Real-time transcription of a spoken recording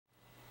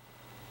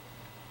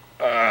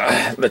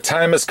the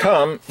time has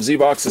come.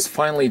 ZBox has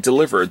finally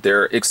delivered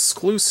their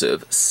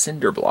exclusive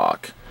cinder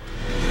block.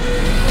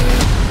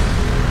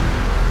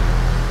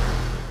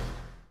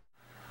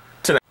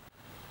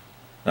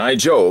 I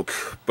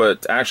joke,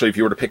 but actually if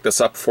you were to pick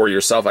this up for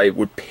yourself, I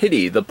would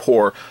pity the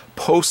poor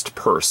post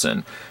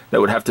person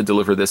that would have to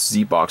deliver this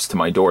ZBox to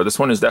my door. This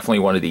one is definitely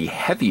one of the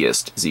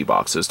heaviest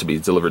ZBoxes to be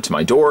delivered to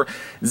my door.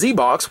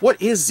 ZBox,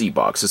 what is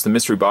ZBox? It's the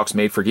mystery box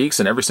made for geeks,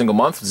 and every single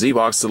month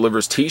ZBox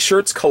delivers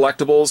t-shirts,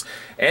 collectibles,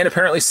 and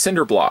apparently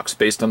cinder blocks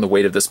based on the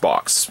weight of this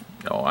box.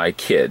 No, I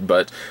kid,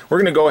 but we're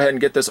going to go ahead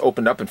and get this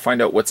opened up and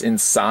find out what's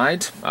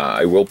inside.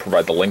 I will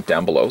provide the link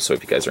down below, so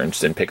if you guys are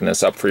interested in picking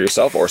this up for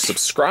yourself, or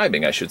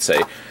subscribing, I should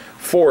say,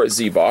 for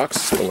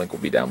ZBox, the link will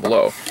be down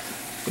below.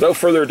 Without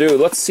further ado,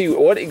 let's see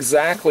what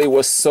exactly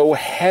was so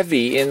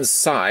heavy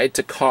inside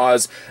to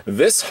cause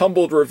this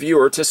humbled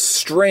reviewer to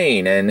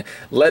strain and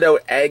let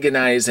out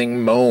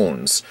agonizing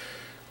moans.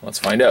 Let's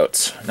find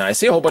out. Now, I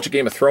see a whole bunch of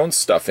Game of Thrones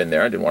stuff in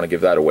there. I didn't want to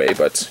give that away,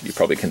 but you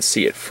probably can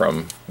see it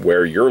from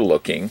where you're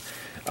looking.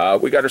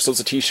 We got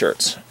ourselves a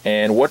t-shirt.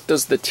 And what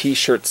does the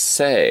t-shirt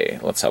say?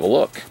 Let's have a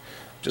look.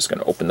 Just going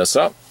to open this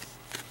up.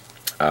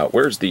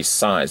 Where's the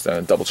size?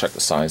 Double check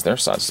the size there.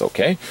 Size is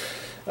okay.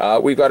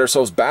 We've got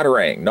ourselves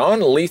Batarang,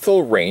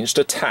 non-lethal ranged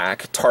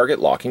attack target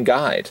locking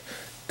guide.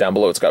 Down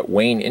below it's got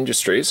Wayne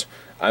Industries.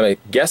 I'm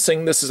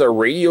guessing this is a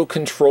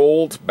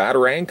radio-controlled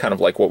Batarang, kind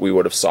of like what we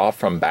would have saw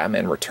from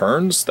Batman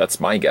Returns. That's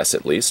my guess,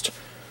 at least.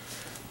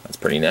 That's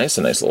pretty nice.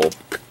 A nice little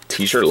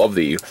t-shirt. Love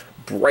the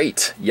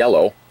bright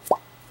yellow.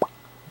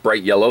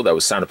 Bright yellow. That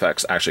was sound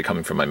effects actually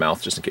coming from my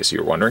mouth, just in case you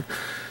were wondering.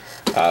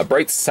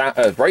 Bright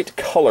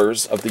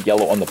colors of the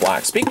yellow on the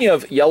black. Speaking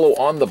of yellow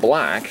on the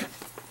black,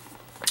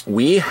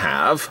 we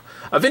have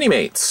a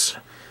Vinimates,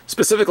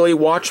 specifically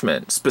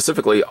Watchmen,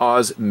 specifically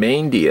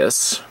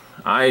Osmandius.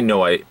 I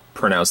know I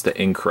pronounced that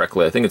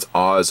incorrectly. I think it's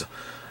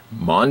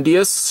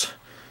Osmandius.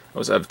 I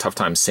always have a tough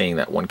time saying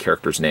that one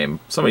character's name.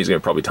 Somebody's going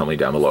to probably tell me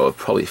down below.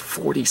 Probably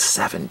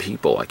 47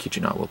 people, I kid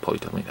you not, will probably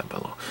tell me down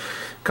below.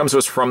 Comes to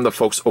us from the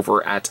folks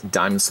over at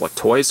Diamond Select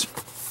Toys.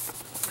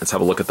 Let's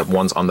have a look at the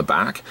ones on the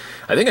back.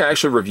 I think I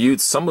actually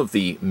reviewed some of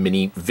the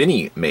mini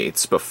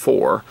Vinimates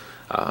before.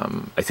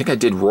 I think I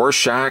did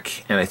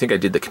Rorschach, and I think I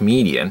did the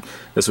Comedian.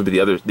 This would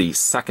be the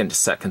second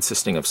set,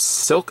 consisting of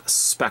Silk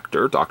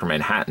Spectre, Dr.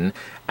 Manhattan,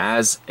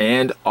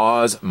 and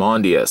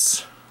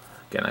Osmandius.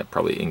 Again, I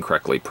probably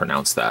incorrectly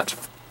pronounced that.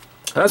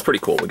 That's pretty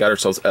cool. We got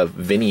ourselves a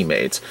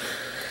Vinimate.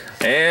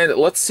 And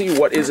let's see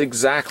what is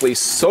exactly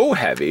so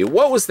heavy.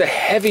 What was the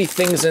heavy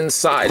things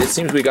inside? It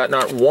seems we got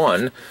not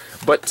one,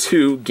 but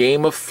two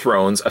Game of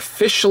Thrones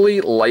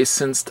officially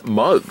licensed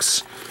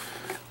mugs.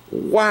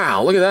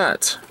 Wow, look at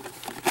that.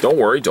 Don't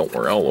worry,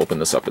 I'll open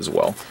this up as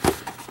well.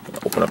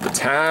 Open up the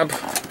tab,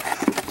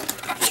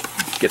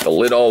 get the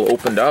lid all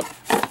opened up,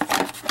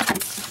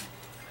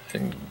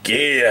 and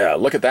yeah,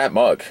 look at that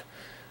mug.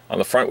 On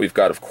the front we've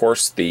got, of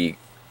course, the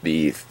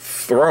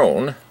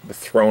throne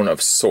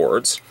of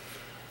swords.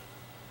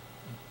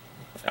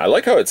 I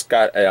like how it's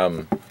got,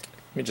 let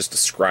me just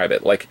describe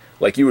it, like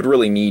you would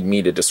really need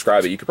me to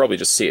describe it. You could probably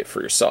just see it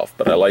for yourself,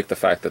 but I like the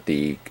fact that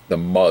the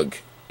mug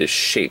is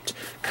shaped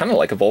kind of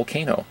like a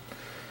volcano.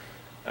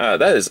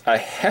 That is a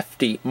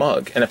hefty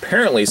mug, and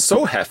apparently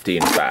so hefty,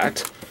 in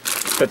fact,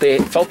 that they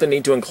felt the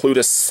need to include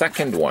a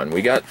second one.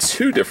 We got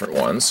two different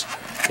ones.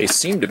 They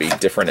seem to be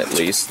different, at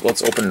least.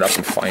 Let's open it up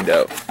and find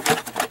out.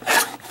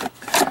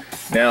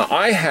 Now,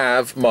 I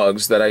have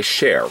mugs that I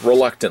share,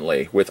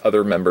 reluctantly, with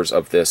other members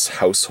of this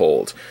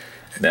household.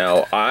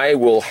 Now, I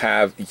will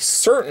have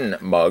certain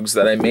mugs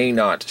that I may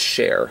not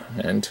share,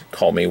 and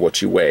call me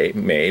what you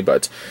may,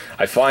 but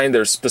I find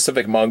there's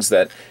specific mugs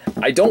that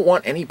I don't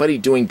want anybody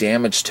doing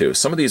damage to.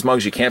 Some of these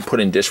mugs you can't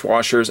put in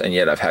dishwashers, and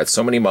yet I've had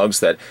so many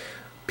mugs that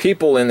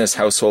people in this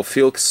household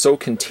feel so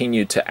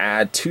continued to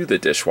add to the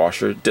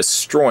dishwasher,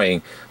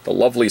 destroying the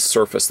lovely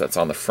surface that's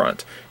on the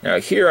front. Now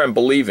here I'm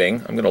believing,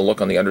 I'm going to look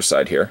on the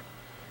underside here,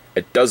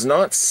 it does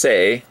not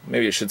say,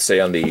 maybe it should say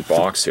on the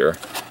box here,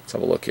 let's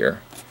have a look here.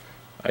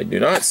 I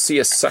do not see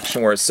a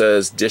section where it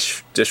says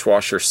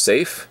dishwasher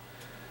safe.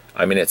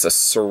 I mean, it's a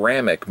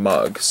ceramic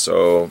mug,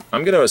 so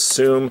I'm going to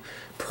assume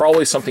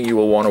probably something you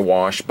will want to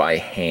wash by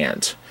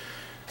hand.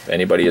 If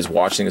anybody is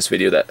watching this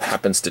video that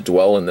happens to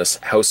dwell in this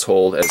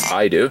household as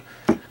I do,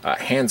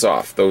 hands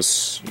off.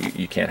 Those,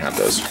 you can't have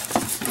those.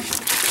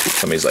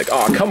 Somebody's like,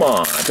 oh, come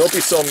on, don't be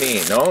so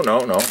mean. No.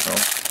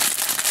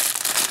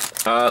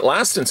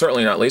 Last and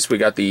certainly not least, we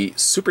got the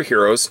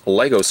superheroes,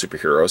 Lego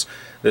superheroes.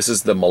 This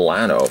is the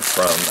Milano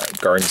from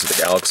Guardians of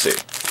the Galaxy.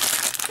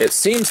 It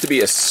seems to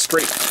be a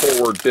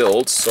straightforward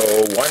build, so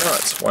why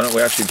not? Why don't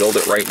we actually build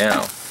it right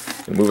now?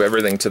 Move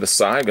everything to the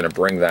side. I'm going to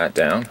bring that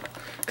down.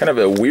 Kind of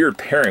a weird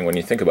pairing when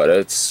you think about it.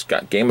 It's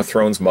got Game of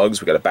Thrones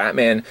mugs, we got a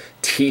Batman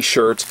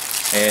t-shirt,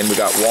 and we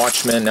got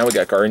Watchmen. Now we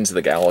got Guardians of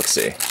the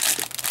Galaxy.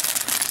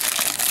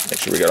 Make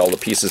sure we got all the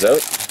pieces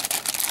out.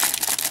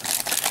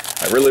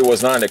 I really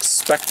was not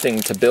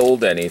expecting to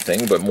build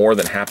anything, but more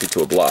than happy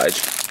to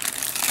oblige.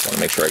 I want to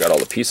make sure I got all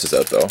the pieces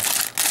out, though.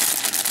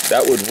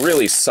 That would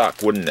really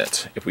suck, wouldn't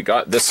it? If we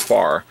got this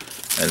far,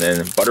 and then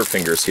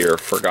Butterfingers here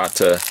forgot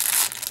to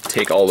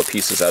take all the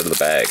pieces out of the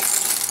bag.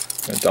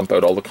 I'm going to dump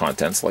out all the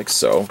contents like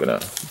so. I'm going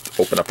to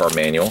open up our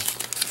manual.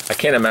 I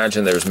can't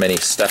imagine there's many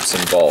steps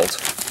involved.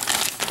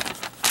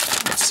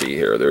 Let's see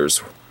here.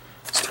 There's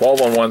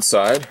 12 on one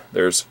side.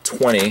 There's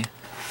 20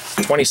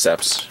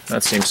 steps.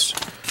 That seems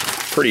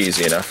pretty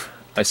easy enough.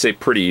 I say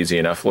pretty easy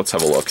enough. Let's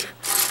have a look.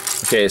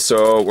 Okay,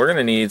 so we're going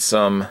to need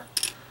some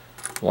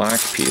black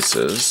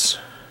pieces.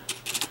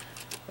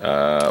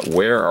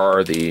 Where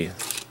are the...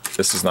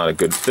 This is not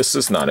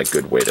a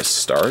good way to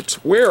start.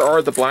 Where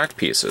are the black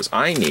pieces?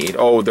 I need...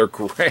 Oh, they're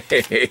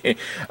gray.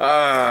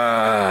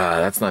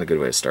 That's not a good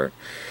way to start.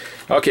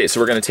 Okay, so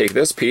we're going to take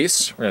this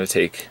piece. We're going to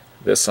take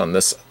this on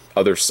this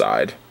other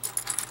side.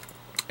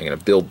 I'm going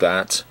to build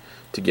that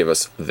to give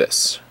us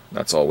this.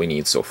 That's all we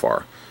need so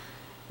far.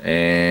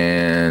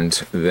 And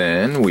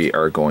then we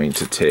are going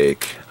to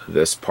take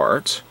this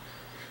part,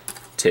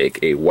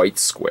 take a white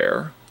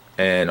square,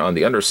 and on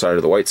the underside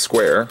of the white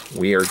square,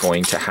 we are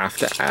going to have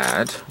to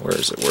add, where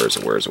is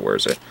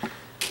it?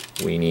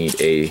 We need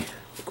a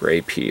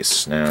gray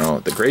piece. Now,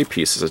 the gray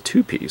piece is a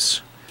 2-piece.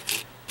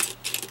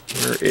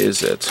 Where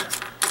is it?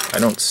 I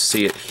don't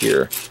see it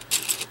here.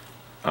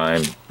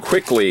 I'm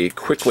quickly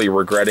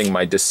regretting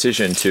my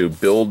decision to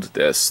build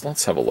this.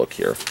 Let's have a look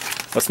here.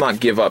 Let's not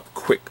give up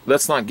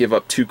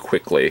too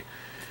quickly.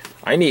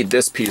 I need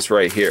this piece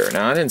right here.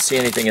 Now, I didn't see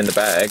anything in the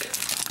bag.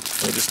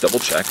 Let me just double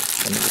check.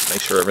 Let me just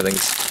make sure everything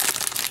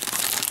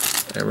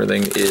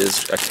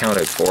is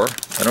accounted for.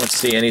 I don't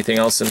see anything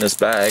else in this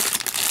bag.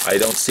 I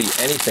don't see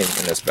anything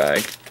in this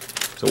bag.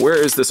 So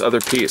where is this other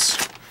piece?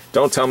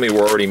 Don't tell me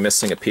we're already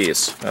missing a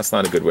piece. That's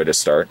not a good way to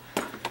start.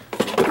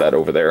 Put that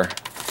over there.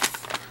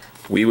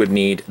 We would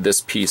need this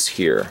piece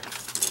here.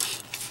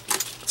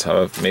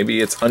 So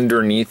maybe it's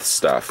underneath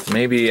stuff.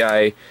 Maybe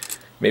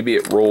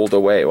it rolled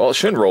away. Well, it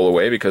shouldn't roll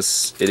away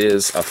because it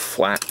is a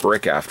flat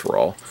brick after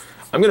all.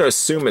 I'm going to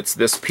assume it's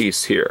this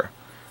piece here.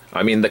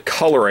 I mean, the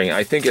coloring,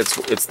 I think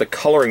it's the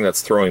coloring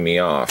that's throwing me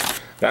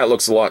off. That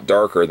looks a lot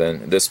darker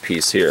than this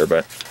piece here,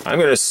 but I'm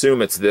going to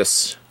assume it's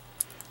this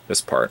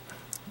part.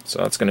 So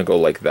that's going to go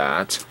like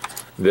that.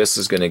 This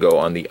is going to go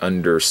on the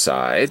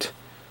underside,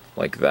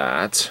 like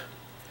that.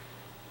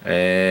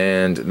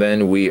 And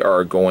then we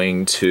are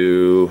going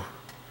to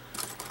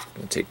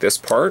take this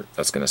part.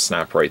 That's going to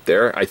snap right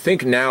there. I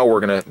think now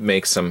we're going to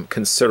make some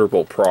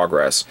considerable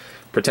progress,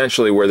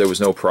 potentially where there was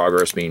no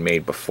progress being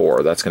made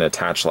before. That's going to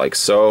attach like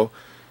so.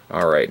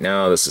 All right,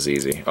 now this is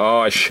easy. Oh,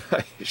 I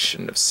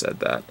shouldn't have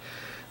said that.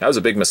 That was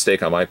a big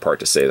mistake on my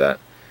part to say that.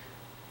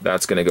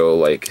 That's going to go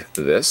like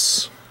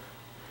this.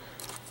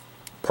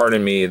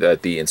 Pardon me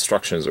that the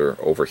instructions are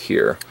over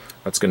here.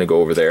 That's going to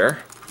go over there.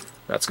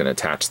 That's going to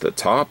attach to the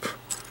top.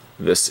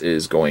 This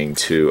is going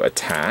to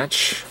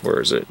attach, where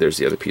is it? There's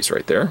the other piece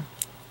right there.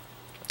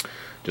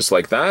 Just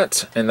like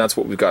that, and that's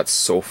what we've got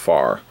so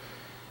far.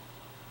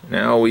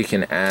 Now we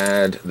can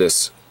add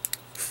this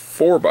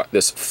 4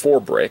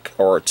 brick,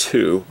 or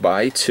 2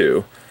 by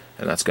 2,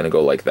 and that's going to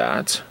go like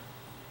that.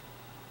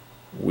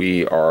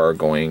 We are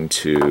going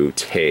to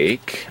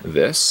take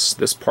this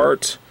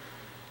part,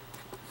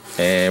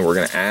 and we're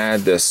going to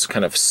add this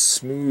kind of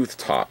smooth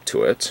top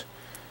to it.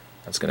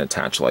 That's going to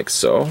attach like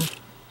so.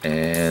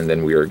 And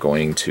then we are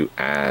going to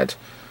add,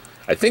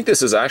 I think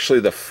this is actually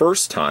the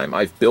first time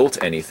I've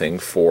built anything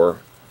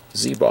for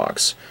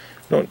ZBox.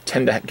 I don't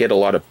tend to get a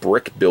lot of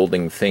brick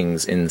building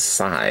things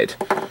inside.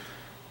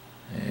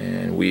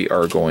 And we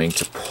are going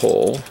to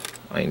pull,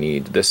 I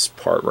need this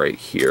part right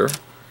here.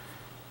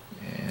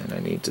 And I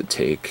need to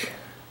take,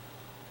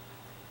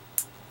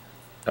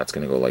 that's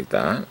going to go like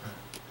that.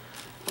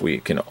 We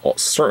can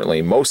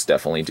certainly, most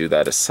definitely do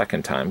that a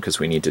second time because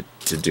we need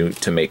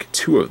to make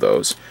 2 of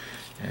those.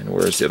 And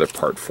where's the other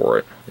part for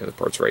it? The other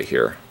part's right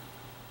here.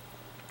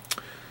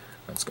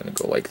 That's going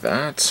to go like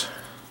that.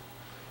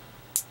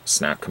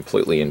 Snap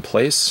completely in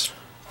place.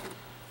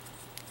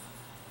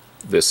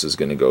 This is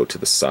going to go to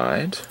the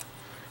side.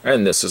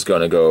 And this is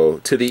going to go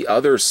to the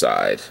other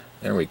side.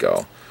 There we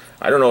go.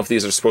 I don't know if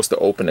these are supposed to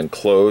open and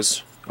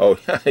close. Oh,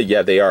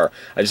 yeah, they are.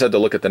 I just had to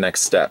look at the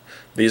next step.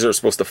 These are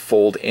supposed to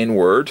fold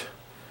inward.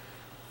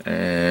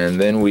 And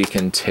then we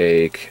can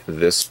take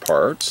this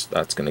part.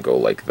 That's going to go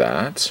like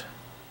that.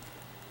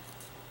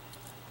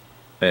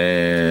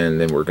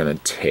 And then we're going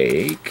to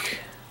take,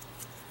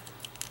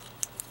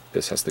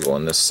 this has to go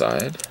on this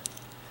side,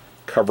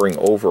 covering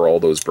over all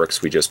those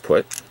bricks we just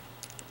put.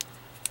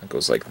 It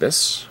goes like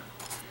this.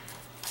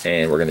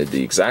 And we're going to do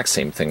the exact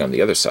same thing on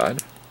the other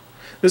side.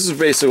 This is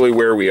basically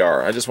where we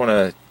are. I just want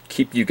to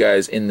keep you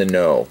guys in the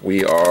know.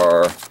 We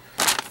are,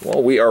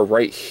 well, we are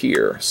right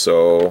here.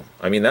 So,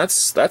 I mean, that's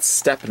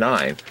step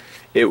 9.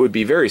 It would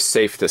be very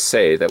safe to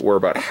say that we're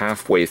about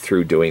halfway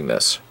through doing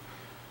this.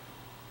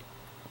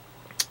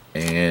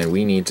 And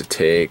we need to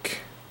take,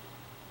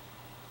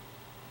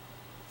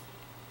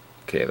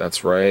 okay,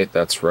 that's right,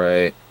 that's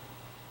right.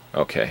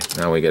 Okay,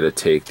 now we got to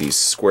take these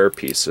square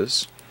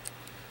pieces.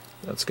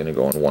 That's going to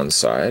go on one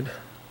side.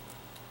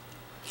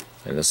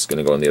 And this is going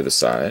to go on the other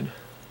side.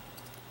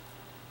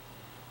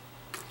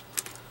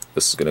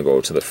 This is going to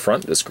go to the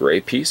front, this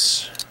gray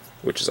piece,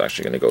 which is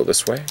actually going to go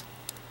this way.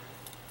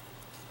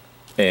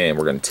 And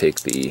we're going to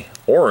take the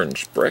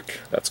orange brick,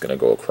 that's going to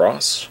go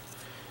across.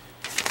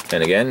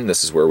 And again,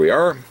 this is where we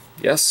are.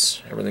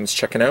 Yes, everything's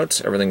checking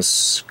out.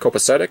 Everything's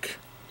copacetic.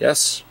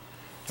 Yes.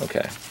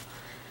 Okay.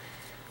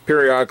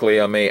 Periodically,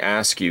 I may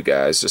ask you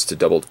guys just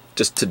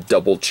to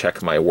double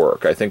check my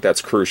work. I think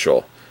that's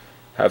crucial.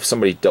 Have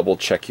somebody double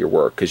check your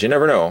work, because you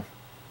never know.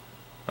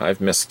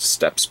 I've missed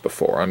steps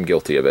before. I'm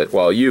guilty of it.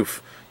 Well, you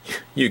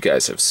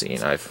guys have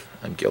seen.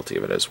 I'm guilty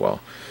of it as well.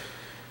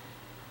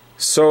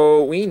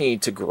 So we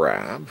need to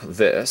grab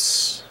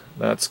this.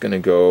 That's going to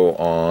go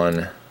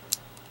on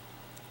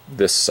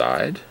this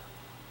side,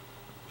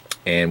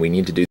 and we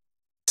need to do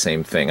the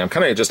same thing. I'm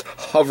kind of just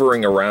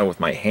hovering around with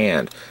my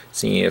hand,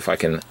 seeing if I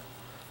can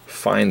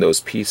find those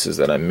pieces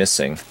that I'm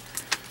missing.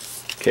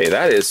 Okay,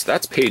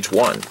 that's page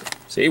 1.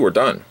 See, we're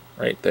done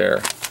right there.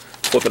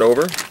 Flip it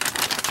over,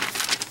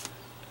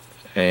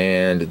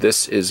 and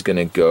this is going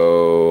to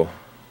go.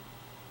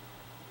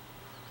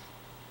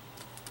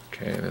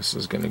 Okay, this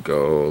is going to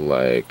go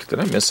like. Did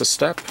I miss a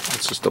step?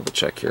 Let's just double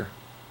check here.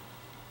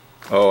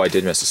 Oh, I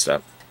did miss a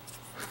step.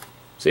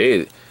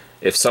 See,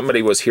 if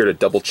somebody was here to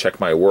double check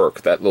my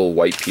work, that little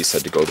white piece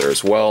had to go there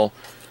as well,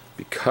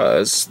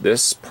 because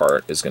this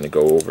part is going to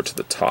go over to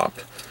the top,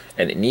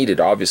 and it needed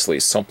obviously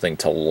something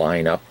to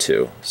line up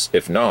to.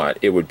 If not,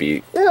 it would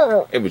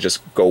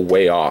just go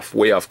way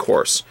off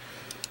course.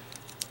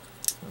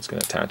 That's going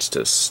to attach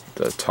to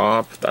the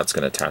top. That's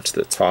going to attach to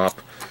the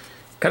top.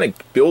 Kind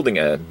of building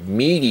a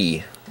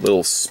meaty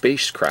little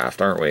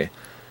spacecraft, aren't we?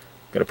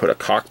 Going to put a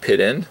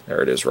cockpit in.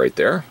 There it is, right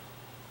there.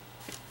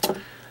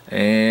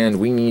 And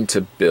we need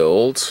to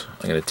build,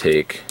 we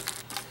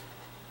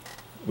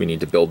need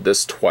to build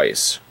this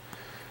twice.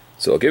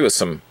 So it'll give us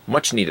some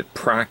much needed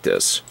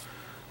practice.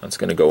 That's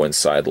going to go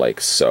inside like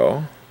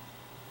so.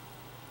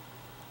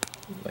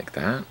 Like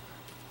that.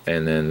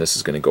 And then this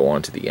is going to go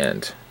on to the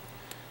end.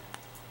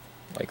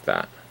 Like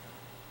that.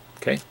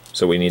 Okay,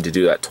 so we need to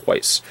do that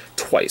twice.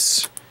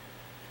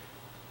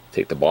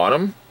 Take the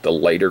bottom, the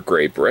lighter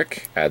gray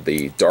brick, add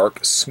the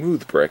dark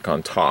smooth brick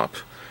on top.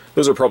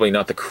 Those are probably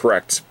not the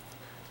correct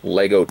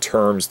Lego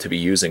terms to be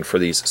using for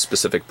these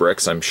specific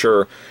bricks. I'm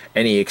sure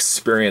any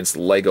experienced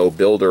Lego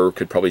builder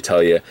could probably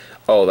tell you,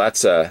 oh,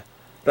 that's a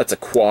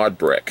quad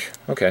brick.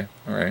 Okay,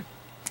 all right.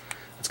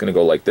 It's going to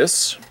go like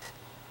this.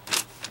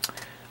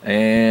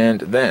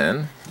 And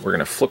then we're going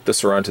to flip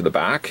this around to the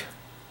back.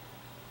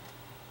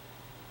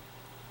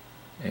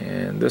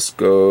 And this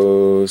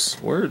goes,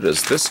 where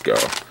does this go?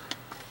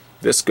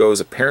 This goes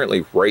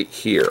apparently right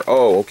here.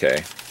 Oh,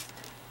 okay.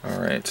 All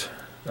right.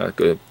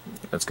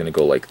 That's going to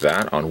go like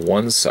that on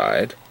one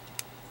side.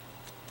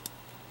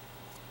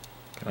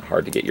 Kind of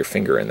hard to get your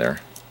finger in there.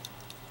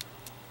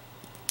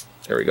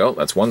 There we go.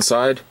 That's one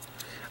side.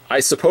 I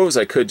suppose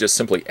I could just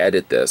simply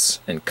edit this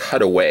and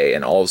cut away,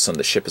 and all of a sudden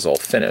the ship is all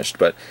finished.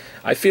 But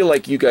I feel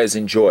like you guys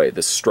enjoy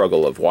the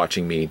struggle of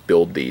watching me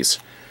build these.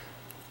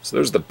 So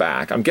there's the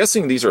back. I'm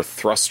guessing these are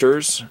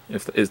thrusters.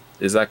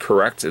 Is that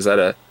correct?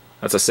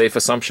 That's a safe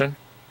assumption?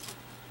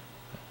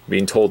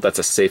 Being told that's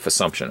a safe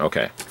assumption.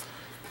 Okay.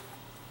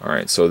 All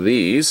right, so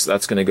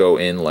that's going to go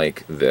in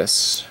like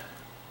this,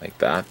 like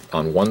that,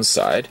 on one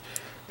side.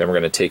 Then we're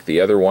going to take the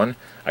other one.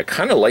 I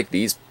kind of like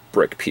these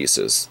brick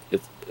pieces.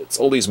 It's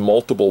all these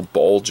multiple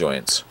ball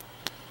joints.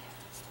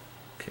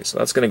 Okay, so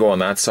that's going to go on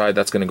that side.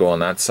 That's going to go on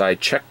that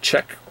side. Check,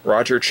 check.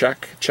 Roger,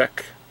 check,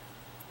 check.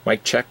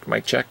 Mike, check,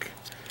 Mike, check.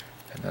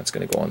 And that's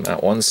going to go on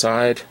that one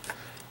side.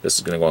 This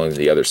is going to go on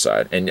the other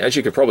side. And as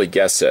you could probably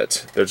guess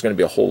it, there's going to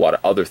be a whole lot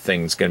of other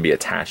things going to be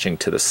attaching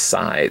to the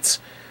sides.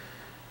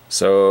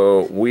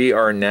 So we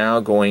are now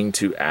going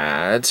to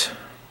add,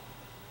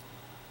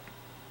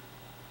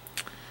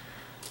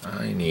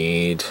 I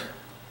need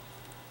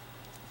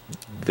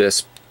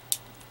this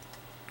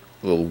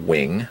little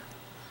wing.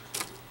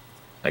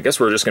 I guess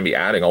we're just going to be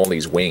adding all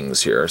these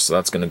wings here. So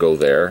that's going to go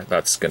there.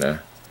 It's going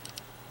to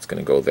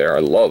go there. I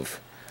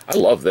love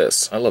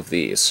this. I love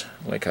these.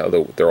 I like how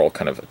they're all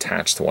kind of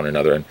attached to one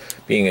another, and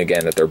being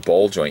again that they're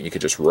ball joint, you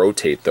could just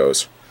rotate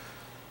those.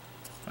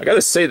 I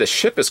gotta say the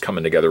ship is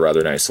coming together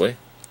rather nicely.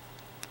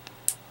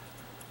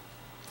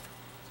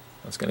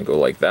 That's going to go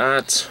like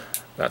that.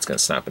 That's going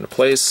to snap into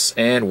place,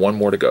 and one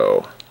more to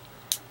go.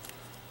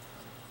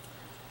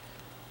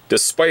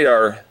 Despite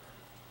our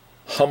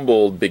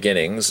humbled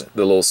beginnings,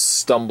 the little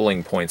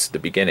stumbling points at the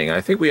beginning,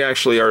 I think we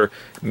actually are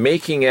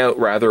making out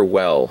rather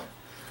well.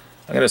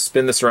 I'm going to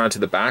spin this around to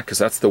the back because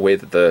that's the way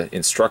that the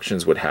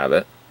instructions would have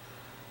it.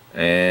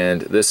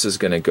 And this is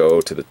going to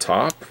go to the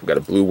top. We've got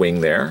a blue wing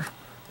there.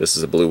 This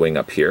is a blue wing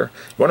up here.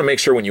 You want to make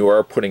sure when you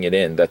are putting it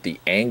in that the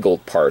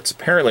angled parts,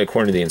 apparently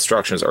according to the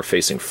instructions, are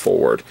facing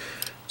forward.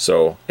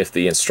 So if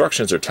the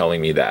instructions are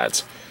telling me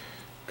that,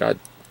 God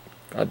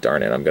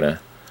darn it, I'm going to,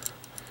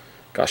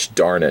 gosh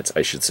darn it,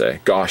 I should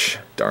say. Gosh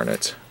darn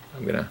it.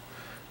 I'm going to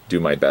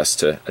do my best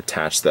to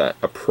attach that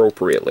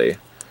appropriately.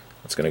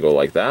 It's going to go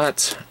like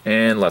that,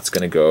 and that's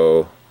going to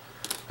go,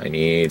 I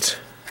need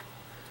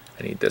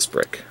this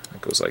brick. It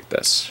goes like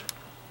this.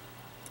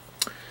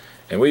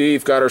 And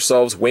we've got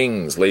ourselves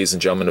wings, ladies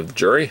and gentlemen of the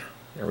jury.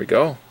 There we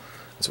go.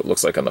 That's what it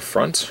looks like on the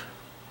front.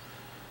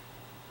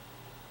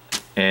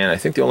 And I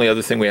think the only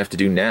other thing we have to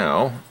do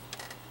now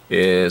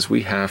is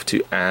we have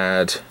to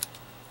add,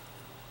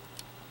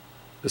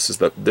 this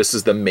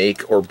is the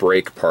make or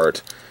break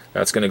part.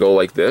 That's going to go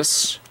like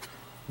this.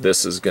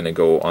 This is going to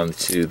go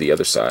onto the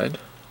other side.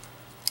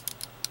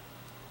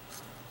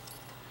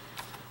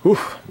 Whew,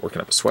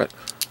 working up a sweat.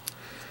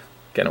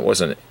 Again, I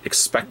wasn't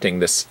expecting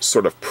this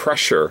sort of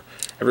pressure.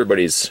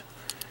 Everybody's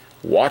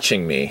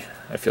watching me.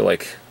 I feel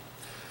like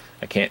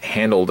I can't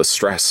handle the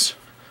stress.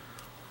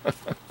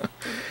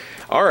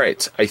 All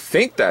right, I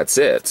think that's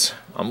it.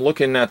 I'm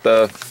looking at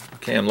the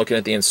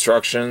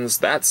instructions.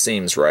 That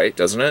seems right,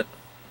 doesn't it?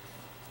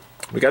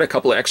 We got a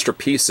couple of extra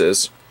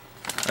pieces.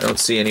 I don't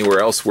see anywhere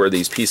else where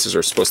these pieces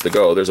are supposed to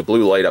go. There's a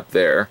blue light up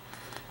there.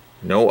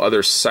 No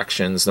other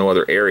sections, no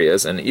other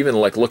areas, and even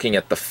like looking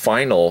at the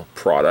final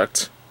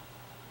product.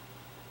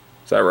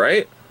 Is that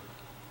right?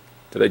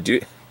 Did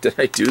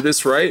I do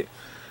this right?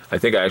 I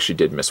think I actually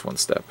did miss one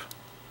step.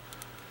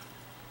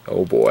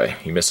 Oh boy,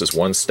 he misses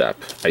one step.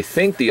 I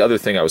think the other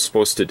thing I was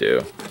supposed to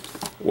do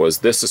was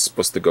this is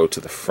supposed to go to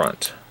the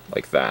front,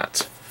 like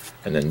that.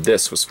 And then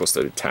this was supposed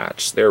to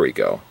attach. There we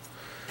go.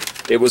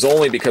 It was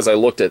only because I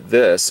looked at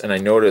this and I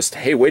noticed,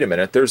 hey, wait a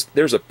minute,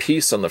 there's a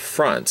piece on the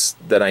front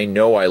that I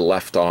know I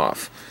left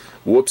off.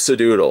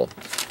 Whoops-a-doodle.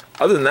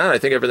 Other than that, I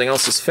think everything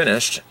else is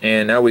finished,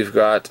 and now we've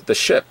got the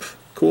ship.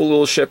 Cool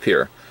little ship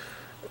here.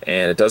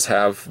 And it does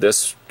have,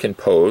 this can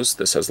pose.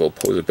 This has a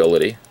little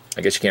posability.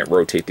 I guess you can't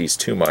rotate these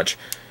too much.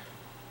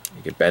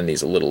 You can bend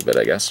these a little bit,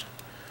 I guess.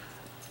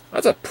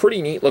 That's a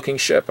pretty neat looking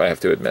ship, I have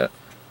to admit.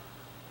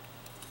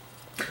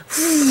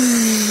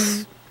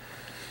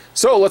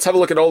 So let's have a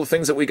look at all the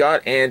things that we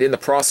got, and in the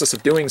process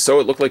of doing so,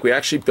 it looked like we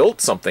actually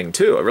built something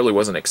too. I really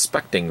wasn't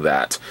expecting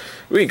that.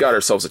 We got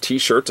ourselves a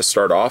t-shirt to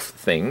start off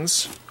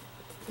things.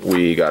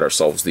 We got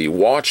ourselves the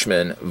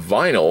Watchmen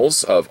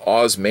vinyls of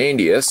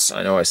Ozymandias.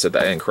 I know I said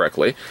that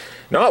incorrectly.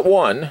 Not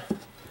one,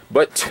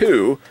 but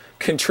two,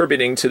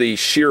 contributing to the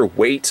sheer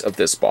weight of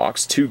this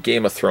box. 2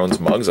 Game of Thrones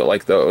mugs, I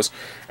like those.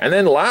 And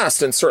then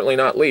last, and certainly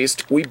not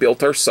least, we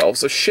built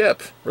ourselves a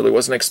ship. Really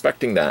wasn't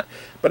expecting that.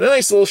 But a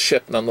nice little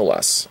ship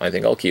nonetheless. I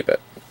think I'll keep it.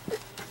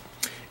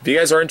 If you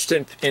guys are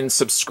interested in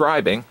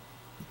subscribing,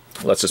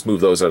 let's just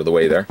move those out of the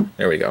way there.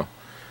 There we go.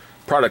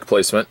 Product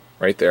placement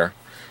right there.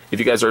 If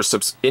you guys are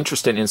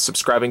interested in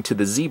subscribing to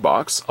the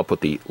ZBox, I'll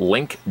put the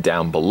link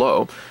down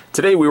below.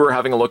 Today we were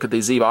having a look at the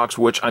ZBox,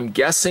 which I'm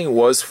guessing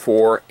was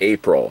for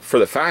April. For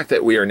the fact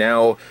that we are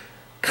now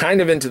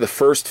kind of into the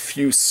first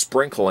few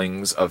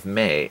sprinklings of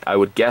May, I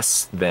would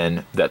guess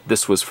then that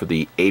this was for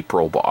the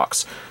April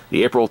box.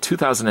 The April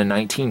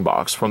 2019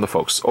 box from the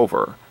folks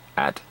over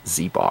at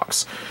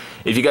ZBox.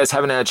 If you guys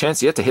haven't had a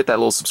chance yet to hit that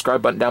little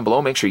subscribe button down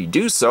below, make sure you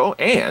do so.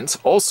 And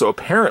also,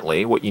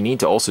 apparently, what you need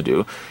to also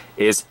do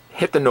is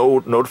hit the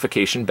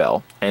notification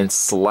bell and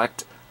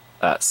select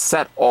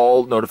set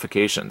all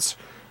notifications.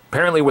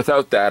 Apparently,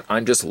 without that,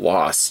 I'm just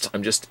lost.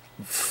 I'm just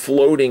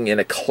floating in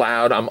a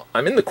cloud.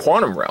 I'm in the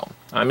quantum realm.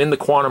 I'm in the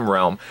quantum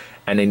realm,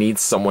 and I need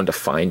someone to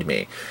find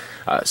me.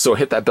 So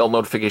hit that bell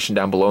notification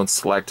down below and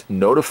select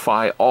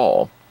notify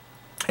all.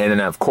 And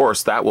then, of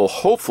course, that will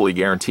hopefully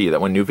guarantee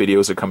that when new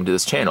videos are coming to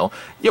this channel,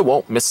 you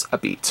won't miss a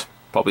beat.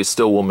 Probably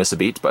still will miss a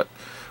beat, but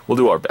we'll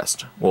do our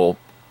best. We'll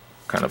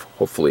kind of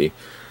hopefully...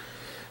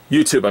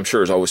 YouTube, I'm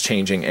sure, is always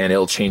changing, and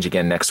it'll change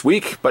again next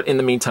week. But in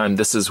the meantime,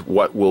 this is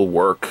what will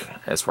work,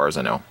 as far as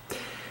I know.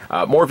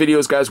 More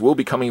videos, guys, will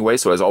be coming away.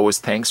 So as always,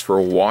 thanks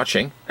for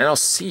watching, and I'll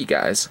see you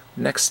guys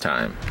next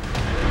time.